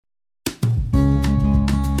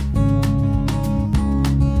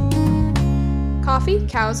Coffee,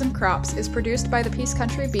 Cows, and Crops is produced by the Peace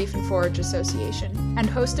Country Beef and Forage Association and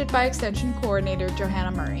hosted by Extension Coordinator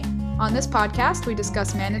Johanna Murray. On this podcast, we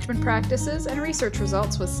discuss management practices and research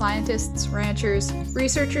results with scientists, ranchers,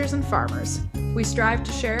 researchers, and farmers. We strive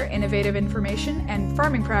to share innovative information and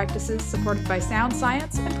farming practices supported by sound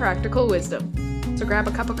science and practical wisdom. So grab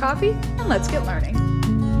a cup of coffee and let's get learning.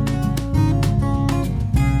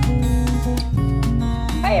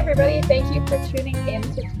 Hi everybody, thank you for tuning in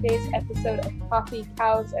to today's episode of Coffee,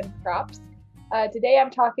 Cows, and Crops. Today I'm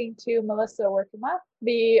talking to Melissa Werkema,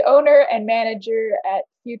 the owner and manager at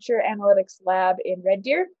Future Analytics Lab in Red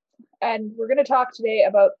Deer. And we're going to talk today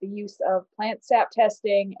about the use of plant sap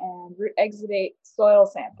testing and root exudate soil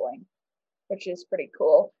sampling, which is pretty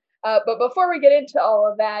cool. But before we get into all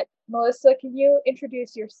of that, Melissa, can you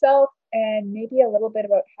introduce yourself and maybe a little bit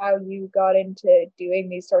about how you got into doing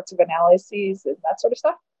these sorts of analyses and that sort of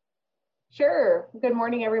stuff? Sure. Good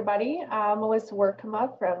morning, everybody. Melissa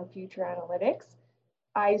Werkema from Future Analytics.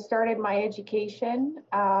 I started my education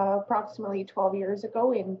approximately 12 years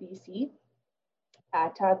ago in BC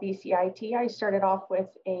at BCIT. I started off with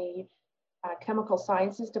a chemical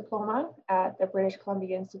sciences diploma at the British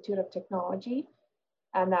Columbia Institute of Technology.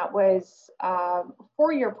 And that was a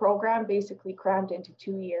 4-year program, basically crammed into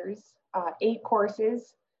 2 years, 8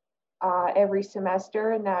 courses every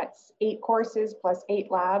semester, and that's 8 courses plus 8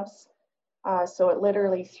 labs. So it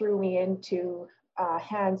literally threw me into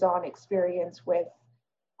hands-on experience with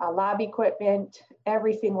lab equipment,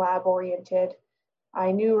 everything lab oriented.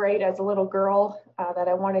 I knew right as a little girl that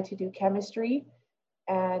I wanted to do chemistry,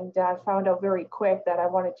 and found out very quick that I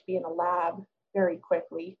wanted to be in a lab very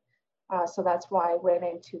quickly. So that's why I went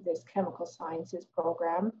into this chemical sciences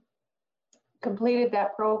program, completed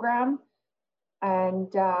that program,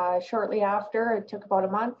 and shortly after, it took about a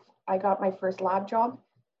month, I got my first lab job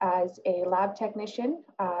as a lab technician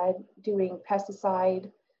doing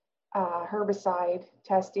pesticide, herbicide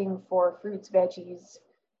testing for fruits, veggies,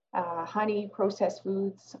 honey, processed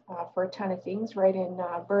foods, for a ton of things right in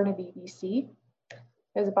Burnaby, BC.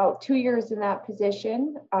 It was about 2 years in that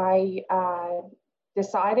position. I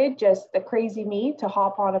decided, just the crazy me, to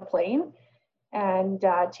hop on a plane and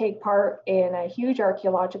take part in a huge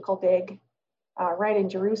archaeological dig right in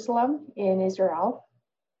Jerusalem in Israel.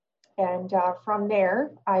 And from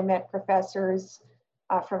there, I met professors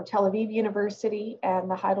from Tel Aviv University and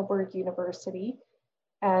the Heidelberg University.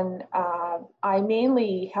 And I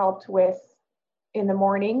mainly helped with, in the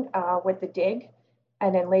morning, with the dig,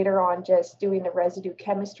 and then later on just doing the residue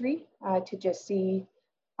chemistry to just see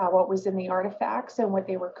what was in the artifacts and what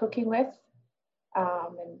they were cooking with.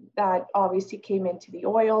 And that obviously came into the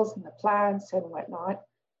oils and the plants and whatnot.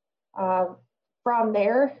 From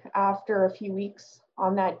there, after a few weeks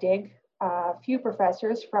on that dig, a few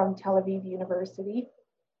professors from Tel Aviv University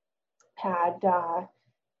had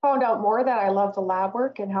found out more that I loved the lab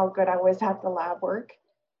work and how good I was at the lab work.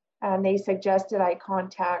 And they suggested I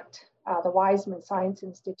contact the Weizmann Science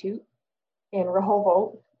Institute in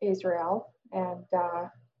Rehovot, Israel. And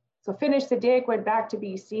so finished the dig, went back to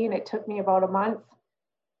BC, and it took me about a month.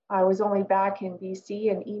 I was only back in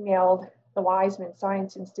BC and emailed the Weizmann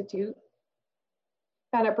Science Institute.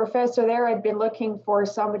 And a professor there had been looking for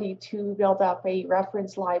somebody to build up a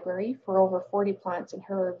reference library for over 40 plants and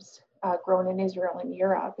herbs grown in Israel and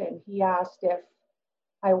Europe. And he asked if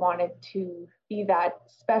I wanted to be that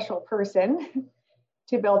special person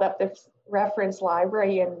to build up this reference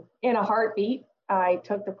library. And in a heartbeat, I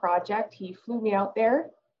took the project. He flew me out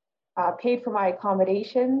there, paid for my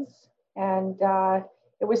accommodations, and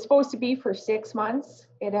it was supposed to be for 6 months.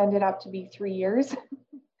 It ended up to be 3 years.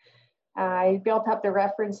 I built up the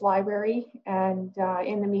reference library, and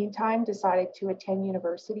in the meantime decided to attend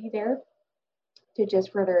university there to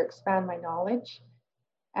just further expand my knowledge.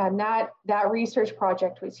 And that research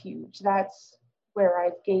project was huge. That's where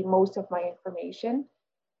I've gained most of my information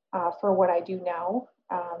for what I do now.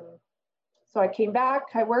 So I came back,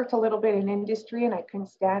 I worked a little bit in industry, and I couldn't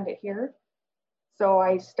stand it here. So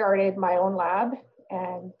I started my own lab,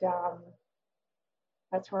 and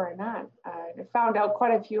that's where I'm at. I found out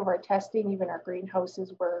quite a few of our testing, even our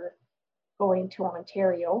greenhouses, were going to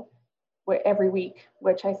Ontario every week,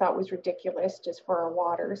 which I thought was ridiculous just for our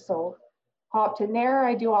water. So hopped in there.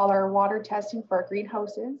 I do all our water testing for our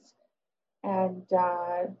greenhouses. And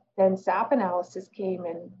then SAP analysis came,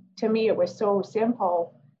 and to me it was so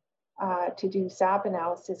simple to do SAP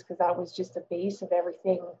analysis because that was just the base of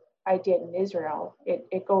everything I did in Israel.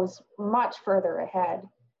 It goes much further ahead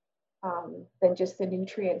than just the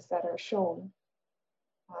nutrients that are shown.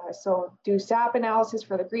 So do SAP analysis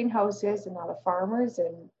for the greenhouses and all the farmers,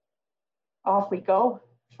 and off we go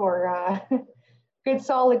for good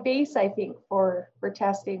solid base, I think, for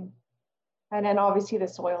testing. And then obviously the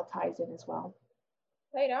soil ties in as well.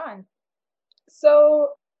 Right on. So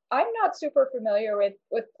I'm not super familiar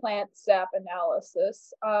with plant sap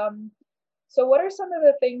analysis. So what are some of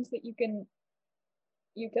the things that you can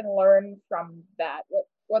learn from that?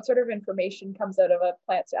 What sort of information comes out of a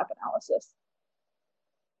plant sap analysis?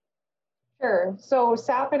 Sure. So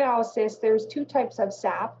sap analysis, there's two types of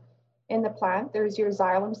sap in the plant. There's your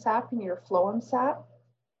xylem sap and your phloem sap.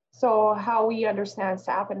 So how we understand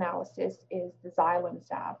sap analysis is the xylem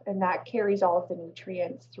sap, and that carries all of the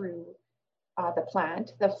nutrients through the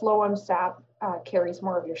plant. The phloem sap carries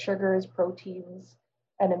more of your sugars, proteins,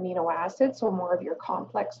 and amino acids, so more of your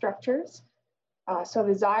complex structures. So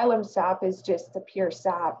the xylem sap is just the pure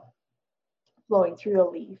sap flowing through a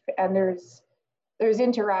leaf, and there's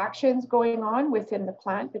interactions going on within the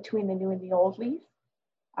plant between the new and the old leaf.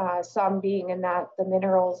 Some being in that the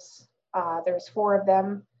minerals, there's 4 of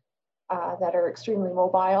them that are extremely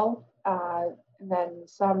mobile, and then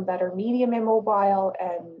some that are medium immobile,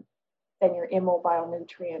 and then your immobile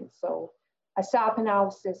nutrients. So a sap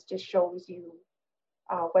analysis just shows you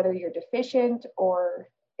whether you're deficient or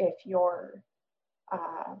if you're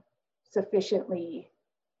sufficiently,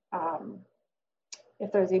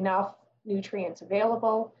 if there's enough nutrients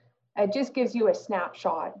available. It just gives you a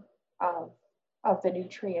snapshot of the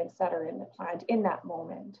nutrients that are in the plant in that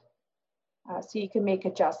moment. So you can make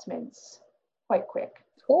adjustments quite quick.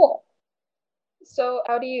 Cool. So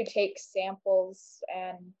how do you take samples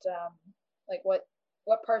and like what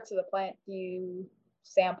parts of the plant do you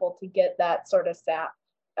sample to get that sort of sap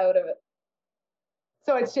out of it?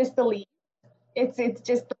 So it's just the leaves. It's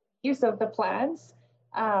just the leaves of the plants.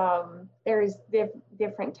 There's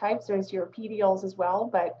different types. There's your petioles as well,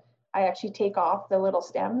 but I actually take off the little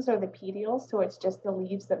stems or the petioles, so it's just the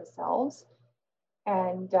leaves themselves.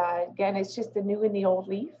 And again, it's just the new and the old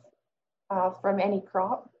leaf from any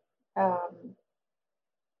crop.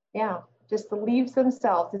 Yeah, just the leaves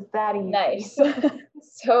themselves. It's that easy. Nice.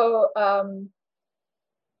 So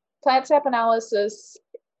plant sap analysis,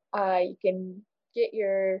 you can get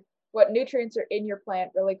what nutrients are in your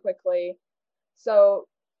plant really quickly. So,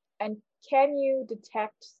 and can you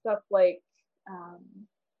detect stuff like,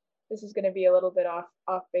 this is going to be a little bit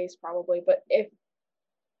off base probably, but if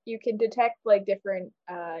you can detect like different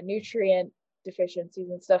nutrient deficiencies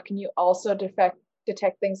and stuff, can you also detect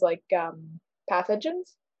things like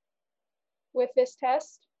pathogens with this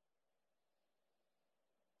test?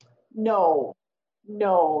 No,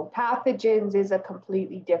 pathogens is a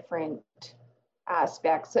completely different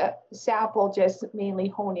aspect. So sap will just mainly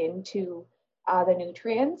hone into the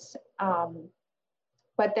nutrients,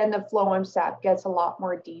 but then the phloem sap gets a lot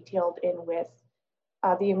more detailed in with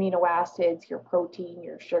the amino acids, your protein,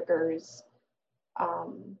 your sugars,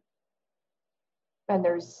 and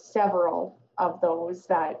there's several of those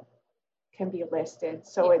that can be listed.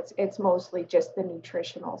 So it's mostly just the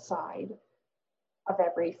nutritional side of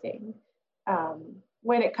everything.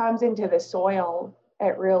 When it comes into the soil,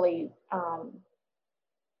 it really,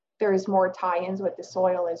 there's more tie-ins with the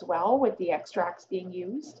soil as well, with the extracts being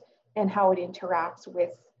used and how it interacts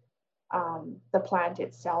with the plant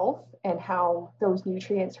itself and how those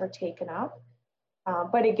nutrients are taken up.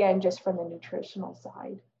 But again, just from the nutritional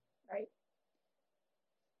side. Right.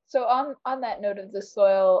 So on that note of the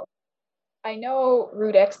soil, I know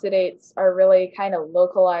root exudates are really kind of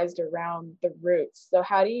localized around the roots. So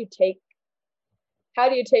how do you take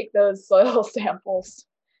those soil samples?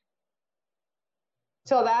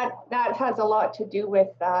 So that has a lot to do with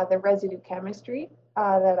the residue chemistry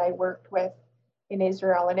that I worked with in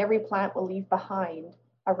Israel, and every plant will leave behind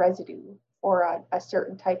a residue or a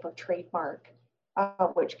certain type of trademark,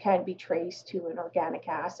 which can be traced to an organic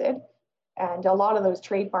acid. And a lot of those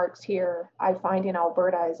trademarks here, I find in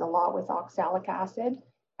Alberta, is a lot with oxalic acid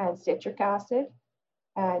and citric acid.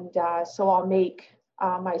 And so I'll make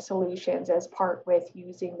my solutions as part with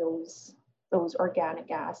using those organic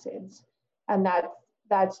acids. And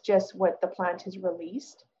that's just what the plant has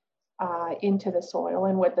released into the soil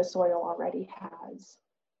and what the soil already has.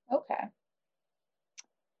 Okay.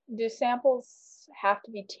 Do samples have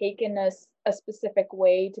to be taken as a specific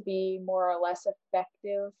way to be more or less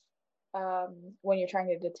effective when you're trying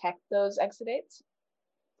to detect those exudates?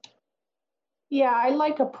 Yeah, I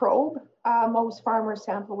like a probe. Most farmers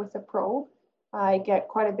sample with a probe. I get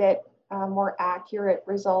quite a bit more accurate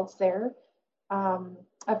results there.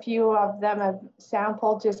 A few of them have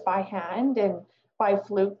sampled just by hand, and by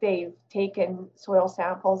fluke, they've taken soil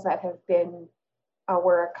samples that have been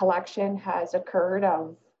where a collection has occurred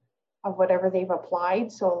of whatever they've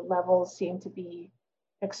applied. So levels seem to be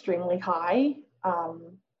extremely high.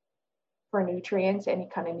 for nutrients, any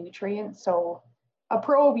kind of nutrients. So a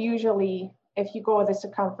probe usually, if you go the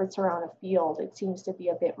circumference around a field, it seems to be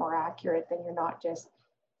a bit more accurate than you're not just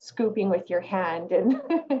scooping with your hand and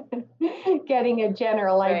getting a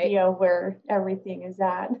general idea of where everything is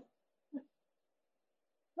at.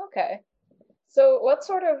 Okay. So what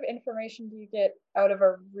sort of information do you get out of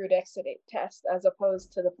a root exudate test as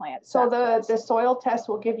opposed to the plant? So the soil test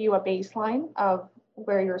will give you a baseline of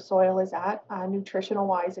where your soil is at, nutritional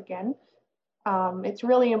wise again. It's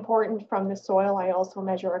really important from the soil. I also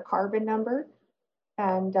measure a carbon number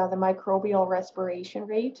and the microbial respiration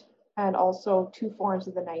rate, and also 2 forms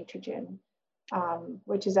of the nitrogen,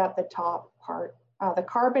 which is at the top part. The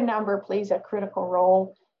carbon number plays a critical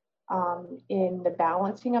role in the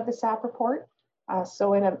balancing of the SAP report.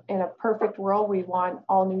 So in a perfect world, we want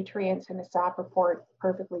all nutrients in a SAP report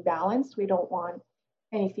perfectly balanced. We don't want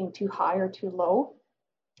anything too high or too low.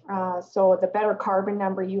 So the better carbon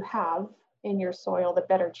number you have in your soil, the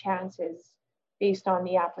better chances based on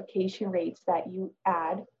the application rates that you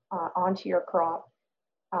add onto your crop,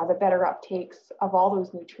 the better uptakes of all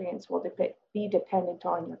those nutrients will be dependent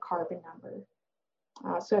on your carbon number.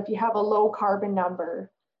 So if you have a low carbon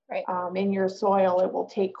number in your soil, it will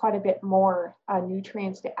take quite a bit more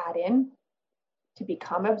nutrients to add in to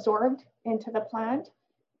become absorbed into the plant,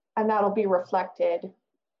 and that'll be reflected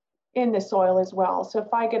in the soil as well. So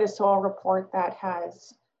if I get a soil report that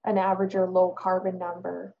has an average or low carbon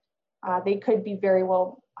number, they could be very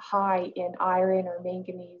well high in iron or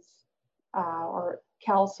manganese or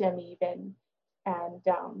calcium even. And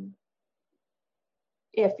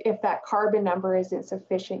if that carbon number isn't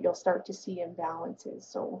sufficient, you'll start to see imbalances.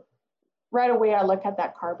 So right away, I look at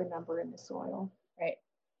that carbon number in the soil. Right.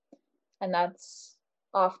 And that's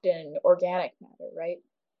often organic matter, right?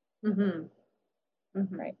 Mm-hmm.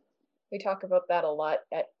 Mm-hmm. Right. We talk about that a lot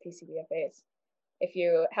at PCBFAs. If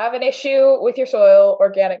you have an issue with your soil,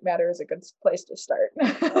 organic matter is a good place to start.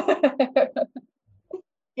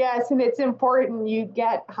 Yes, and it's important you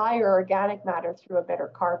get higher organic matter through a better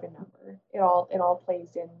carbon number. It all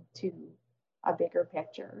plays into a bigger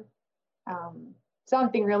picture.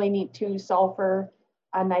 Something really neat too, sulfur,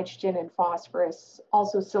 nitrogen, and phosphorus.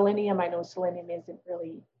 Also selenium. I know selenium isn't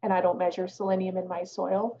really, and I don't measure selenium in my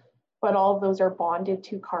soil, but all of those are bonded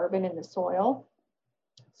to carbon in the soil.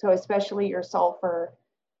 So especially your sulfur,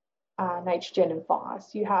 nitrogen, and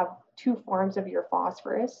phos. You have 2 forms of your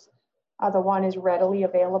phosphorus. The one is readily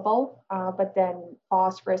available, but then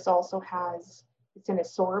phosphorus also it's an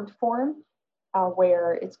adsorbed form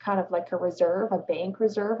where it's kind of like a reserve, a bank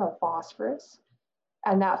reserve of phosphorus.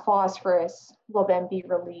 And that phosphorus will then be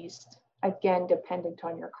released, again, dependent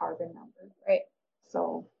on your carbon number. Right.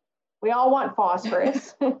 So we all want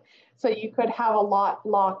phosphorus. So you could have a lot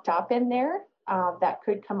locked up in there that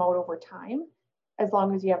could come out over time, as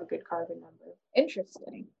long as you have a good carbon number.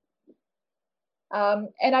 Interesting.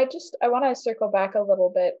 And I want to circle back a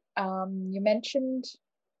little bit. You mentioned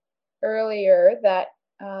earlier that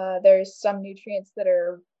there's some nutrients that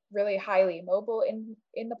are really highly mobile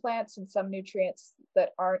in the plants and some nutrients that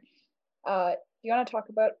aren't. Do you want to talk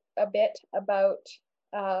about a bit about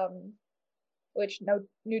which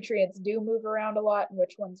nutrients do move around a lot and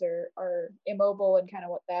which ones are immobile and kind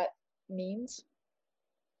of what that means?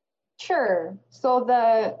 Sure. So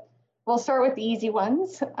we'll start with the easy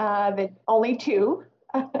ones. The only two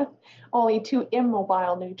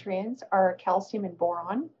immobile nutrients are calcium and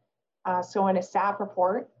boron. So in a SAP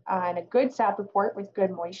report, in a good SAP report with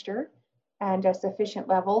good moisture and sufficient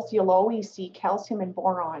levels, you'll always see calcium and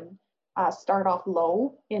boron start off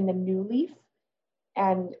low in the new leaf,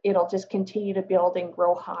 and it'll just continue to build and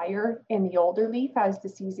grow higher in the older leaf as the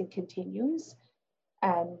season continues.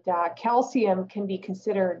 And calcium can be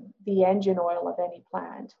considered the engine oil of any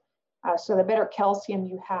plant. So the better calcium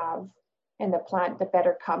you have in the plant, the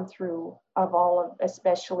better come through of all of,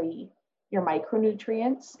 especially your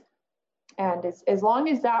micronutrients. And as long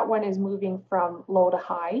as that one is moving from low to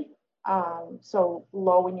high, so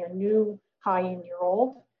low in your new, high in your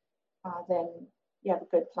old, then you have a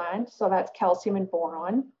good plant. So that's calcium and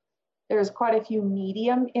boron. There's quite a few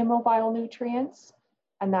medium immobile nutrients,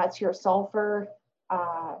 and that's your sulfur,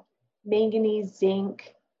 manganese,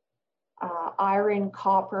 zinc, iron,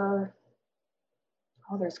 copper.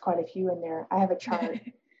 Oh, there's quite a few in there. I have a chart.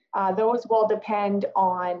 Those will depend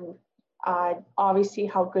on obviously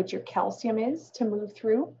how good your calcium is to move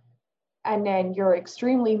through. And then your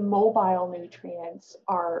extremely mobile nutrients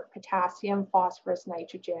are potassium, phosphorus,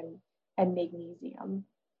 nitrogen, and magnesium.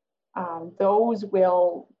 Those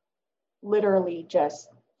will literally just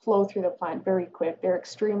flow through the plant very quick. They're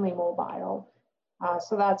extremely mobile.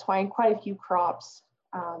 So that's why in quite a few crops,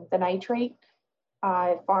 the nitrate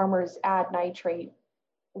farmers add nitrate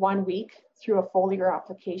 1 week through a foliar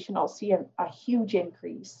application, I'll see a huge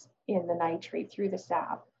increase in the nitrate through the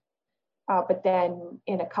sap. But then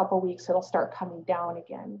in a couple of weeks, it'll start coming down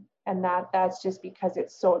again. And that's just because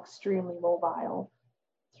it's so extremely mobile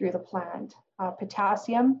through the plant.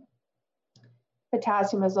 Potassium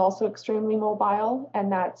is also extremely mobile,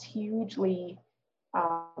 and that's hugely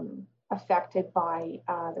affected by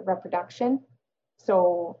the reproduction.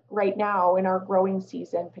 So right now in our growing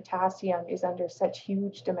season, potassium is under such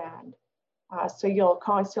huge demand. So you'll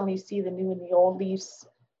constantly see the new and the old leaves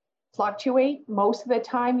fluctuate. Most of the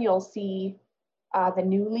time you'll see the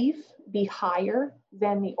new leaf be higher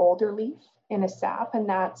than the older leaf in a sap, and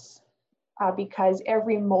that's because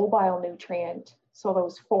every mobile nutrient, so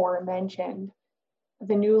those 4 mentioned,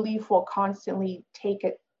 the new leaf will constantly take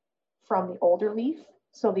it from the older leaf.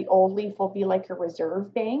 So the old leaf will be like a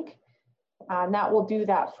reserve bank, and that will do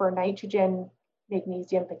that for nitrogen,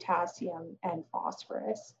 magnesium, potassium, and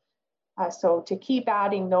phosphorus. So to keep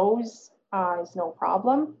adding those is no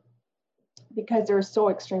problem because they're so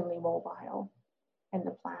extremely mobile in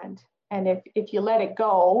the plant. And if you let it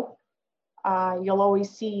go, you'll always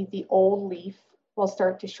see the old leaf will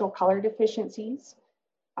start to show color deficiencies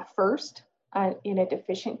first in a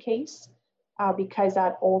deficient case because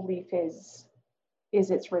that old leaf is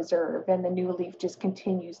its reserve and the new leaf just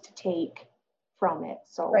continues to take from it.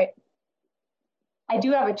 So right. I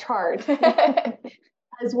do have a chart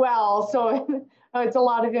as well. So it's a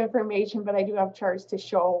lot of information, but I do have charts to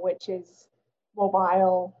show which is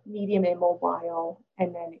mobile, medium immobile,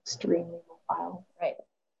 and then extremely mobile. Right.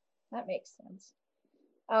 That makes sense.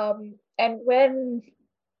 And when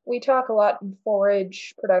we talk a lot in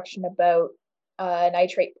forage production about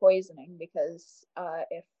nitrate poisoning, because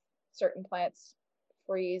if certain plants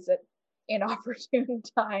freeze at inopportune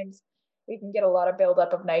times, we can get a lot of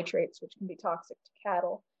buildup of nitrates, which can be toxic to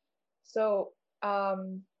cattle. So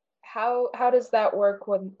how does that work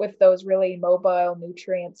with those really mobile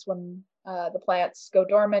nutrients when the plants go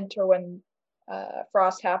dormant or when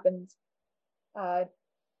frost happens?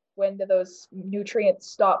 When do those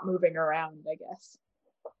nutrients stop moving around, I guess?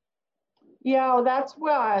 Yeah, well,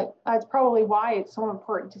 that's probably why it's so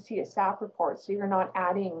important to see a SAP report. So you're not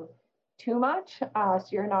adding too much, so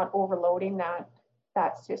you're not overloading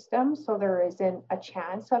that system. So there isn't a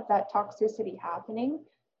chance of that toxicity happening.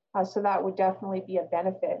 So that would definitely be a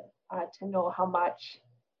benefit to know how much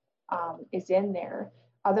is in there.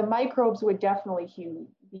 The microbes would definitely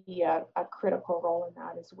be a critical role in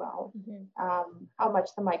that as well. Mm-hmm. How much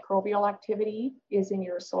the microbial activity is in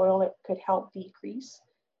your soil, it could help decrease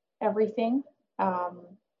everything.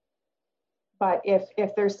 But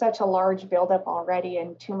if there's such a large buildup already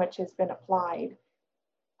and too much has been applied,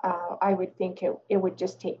 I would think it would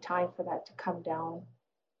just take time for that to come down.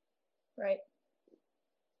 Right.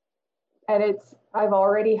 And I've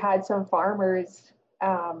already had some farmers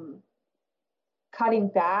cutting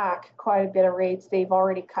back quite a bit of rates. They've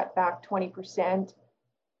already cut back 20%,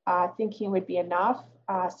 thinking would be enough.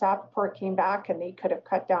 SAP report came back and they could have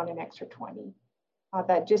cut down an extra 20.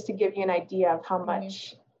 That just to give you an idea of how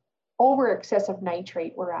much over excessive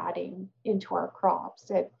nitrate we're adding into our crops.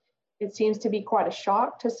 It seems to be quite a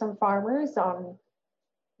shock to some farmers on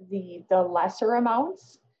the lesser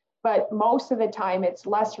amounts, but most of the time it's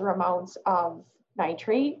lesser amounts of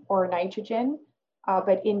nitrate or nitrogen,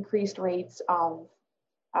 but increased rates of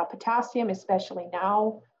potassium, especially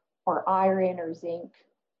now, or iron or zinc,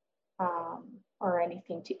 or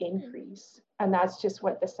anything to increase. And that's just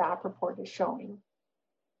what the SAP report is showing.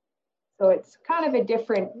 So it's kind of a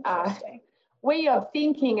different way of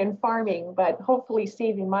thinking and farming, but hopefully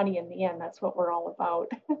saving money in the end. That's what we're all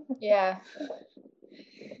about. Yeah.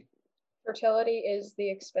 Fertility is the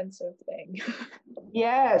expensive thing.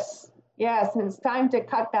 Yes. And it's time to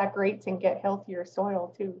cut back rates and get healthier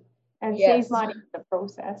soil too, and save money in the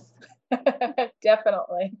process.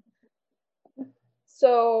 Definitely.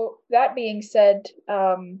 So that being said,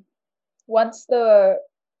 once the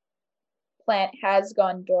plant has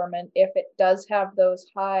gone dormant, if it does have those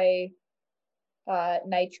high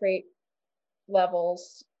nitrate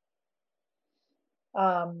levels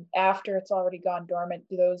after it's already gone dormant,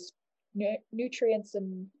 do those nutrients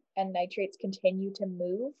and nitrates continue to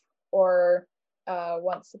move, or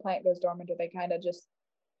once the plant goes dormant, are they kind of just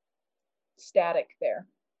static there?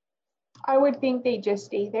 I would think they just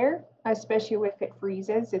stay there, especially if it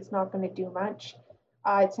freezes. It's not going to do much.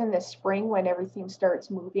 It's in the spring when everything starts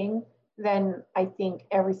moving, then I think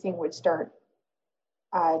everything would start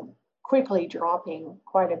quickly dropping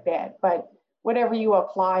quite a bit. But whatever you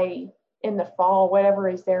apply in the fall, whatever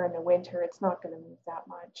is there in the winter, it's not going to move that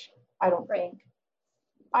much, I don't think.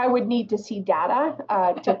 I would need to see data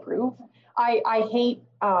to prove. I hate,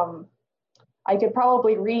 I could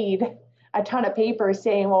probably read a ton of papers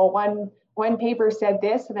saying, well, one paper said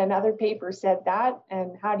this and another paper said that,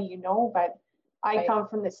 and how do you know? But I come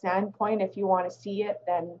from the standpoint, if you want to see it,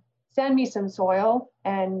 then send me some soil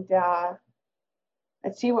and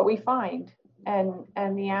let's see what we find. And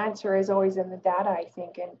the answer is always in the data, I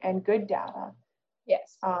think, and good data.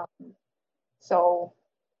 Yes. So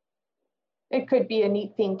it could be a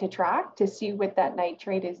neat thing to track to see what that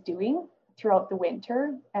nitrate is doing throughout the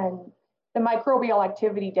winter. And the microbial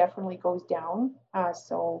activity definitely goes down.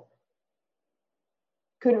 So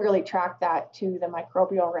couldn't really track that to the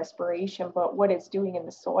microbial respiration, but what it's doing in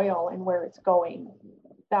the soil and where it's going,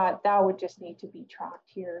 that would just need to be tracked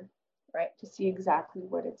here, right, to see exactly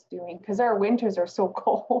what it's doing, because our winters are so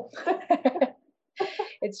cold.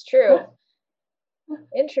 It's true.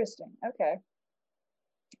 Interesting. Okay.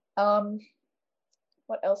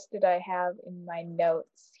 What else did I have in my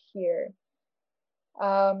notes here?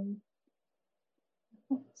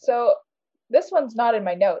 So this one's not in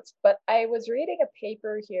my notes, but I was reading a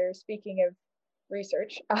paper here, speaking of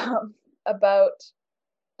research, about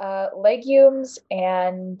legumes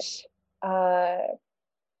and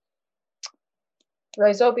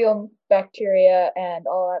rhizobium bacteria and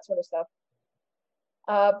all that sort of stuff.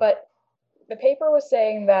 But the paper was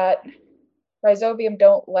saying that rhizobium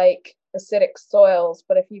don't like acidic soils,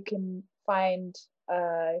 but if you can find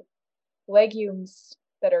legumes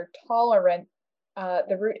that are tolerant,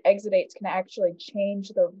 the root exudates can actually change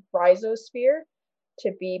the rhizosphere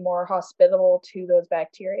to be more hospitable to those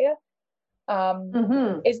bacteria.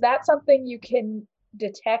 Is that something you can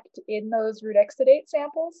detect in those root exudate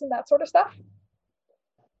samples and that sort of stuff?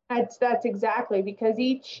 That's exactly, because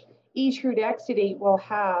each root exudate will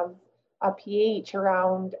have a pH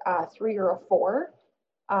around 3 or a 4.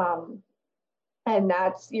 And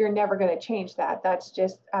you're never going to change that. That's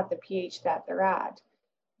just at the pH that they're at.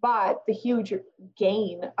 But the huge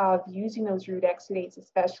gain of using those root exudates,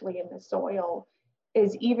 especially in the soil,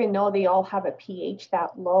 is even though they all have a pH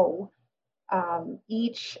that low,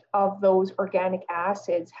 each of those organic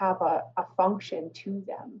acids have a function to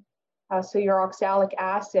them. So your oxalic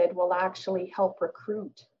acid will actually help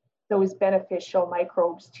recruit those beneficial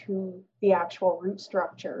microbes to the actual root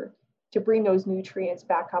structure to bring those nutrients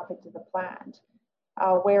back up into the plant.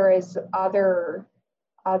 Whereas other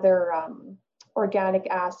organic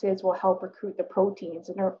acids will help recruit the proteins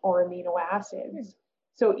or amino acids.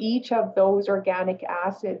 So each of those organic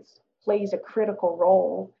acids plays a critical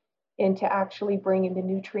role into actually bringing the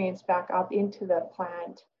nutrients back up into the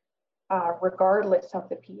plant, regardless of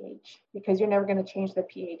the pH, because you're never going to change the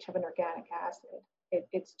pH of an organic acid.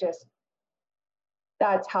 It's just,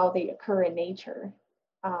 that's how they occur in nature.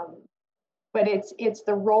 But it's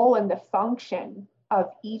the role and the function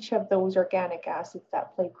of each of those organic acids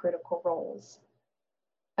that play critical roles.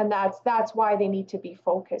 And that's why they need to be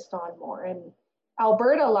focused on more. And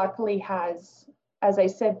Alberta luckily has, as I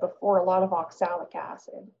said before, a lot of oxalic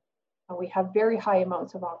acid. We have very high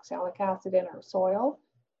amounts of oxalic acid in our soil,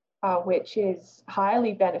 which is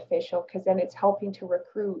highly beneficial, because then it's helping to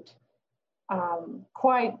recruit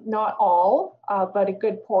quite, not all, but a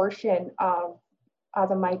good portion of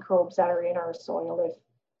the microbes that are in our soil.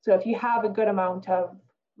 If you have a good amount of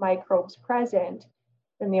microbes present,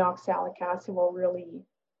 then the oxalic acid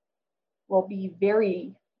will be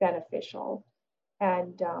very beneficial.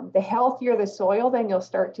 And the healthier the soil, then you'll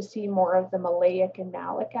start to see more of the maleic and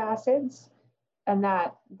malic acids, and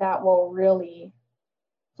that will really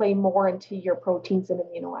play more into your proteins and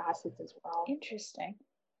amino acids as well. Interesting.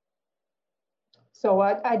 So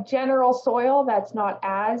a general soil that's not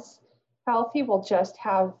as healthy will just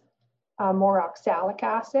have more oxalic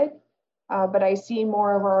acid, but I see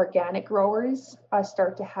more of our organic growers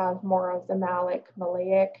start to have more of the malic,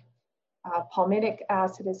 maleic, palmitic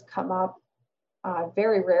acid has come up.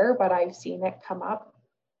 Very rare, but I've seen it come up.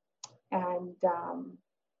 And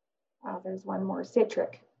there's one more,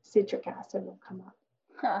 citric acid will come up.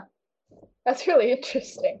 Huh. That's really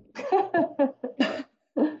interesting.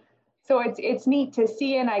 So it's neat to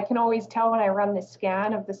see, and I can always tell when I run the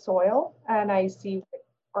scan of the soil and I see what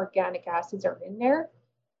organic acids are in there,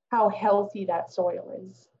 how healthy that soil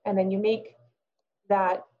is. And then you make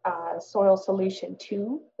that soil solution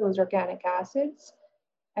to those organic acids,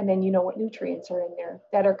 and then you know what nutrients are in there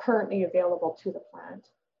that are currently available to the plant.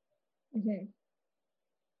 Mm-hmm.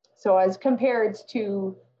 So as compared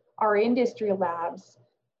to our industry labs,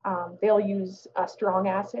 they'll use strong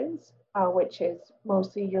acids, which is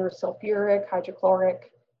mostly your sulfuric,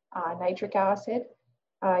 hydrochloric, nitric acid.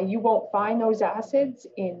 You won't find those acids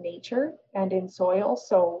in nature and in soil.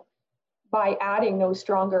 So by adding those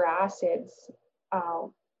stronger acids,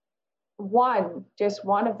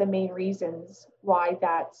 one of the main reasons why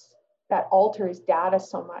that alters data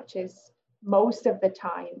so much is most of the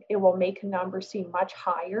time it will make a number seem much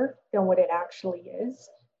higher than what it actually is.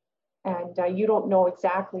 And you don't know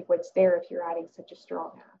exactly what's there if you're adding such a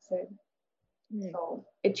strong acid. So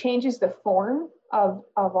it changes the form of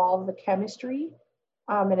all the chemistry.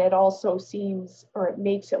 And it also seems, or it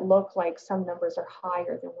makes it look like some numbers are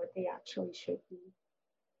higher than what they actually should be.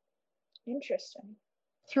 Interesting.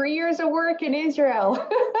 3 years of work in Israel.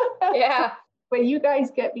 Yeah. But you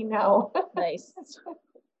guys get me now. Nice.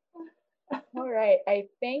 All right. I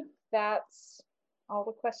think that's all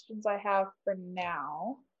the questions I have for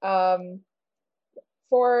now.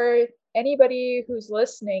 For anybody who's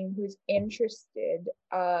listening, who's interested,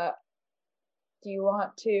 do you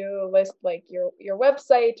want to list like your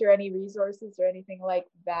website or any resources or anything like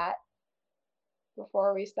that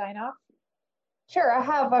before we sign off? Sure. I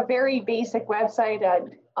have a very basic website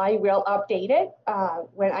and I will update it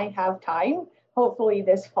when I have time, hopefully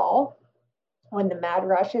this fall when the mad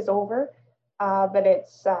rush is over. But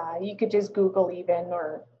it's, you could just Google even,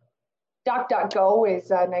 or DuckDuckGo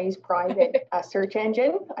is a nice private search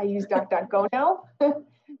engine. I use DuckDuckGo now.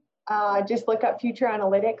 Just look up Future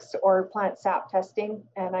Analytics or plant sap testing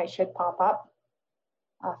and I should pop up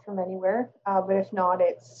from anywhere. But if not,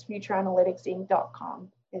 it's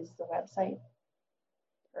futureanalyticsinc.com is the website.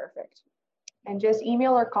 Perfect. And just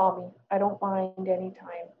email or call me. I don't mind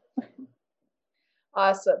anytime.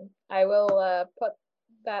 Awesome. I will put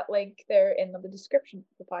that link there in the description of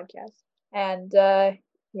the podcast. And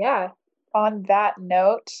yeah, on that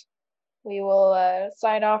note, we will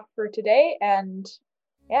sign off for today. And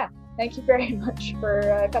yeah, thank you very much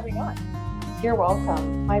for coming on. You're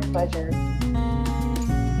welcome. My pleasure.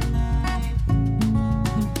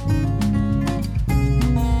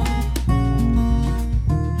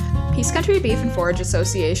 Peace Country Beef and Forage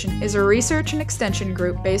Association is a research and extension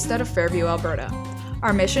group based out of Fairview, Alberta.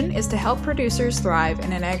 Our mission is to help producers thrive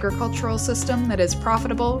in an agricultural system that is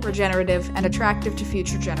profitable, regenerative, and attractive to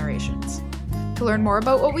future generations. To learn more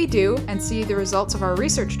about what we do and see the results of our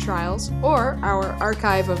research trials or our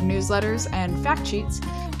archive of newsletters and fact sheets,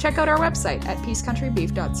 check out our website at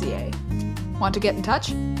peacecountrybeef.ca. Want to get in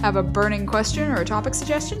touch? Have a burning question or a topic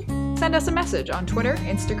suggestion? Send us a message on Twitter,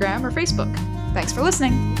 Instagram, or Facebook. Thanks for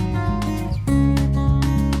listening.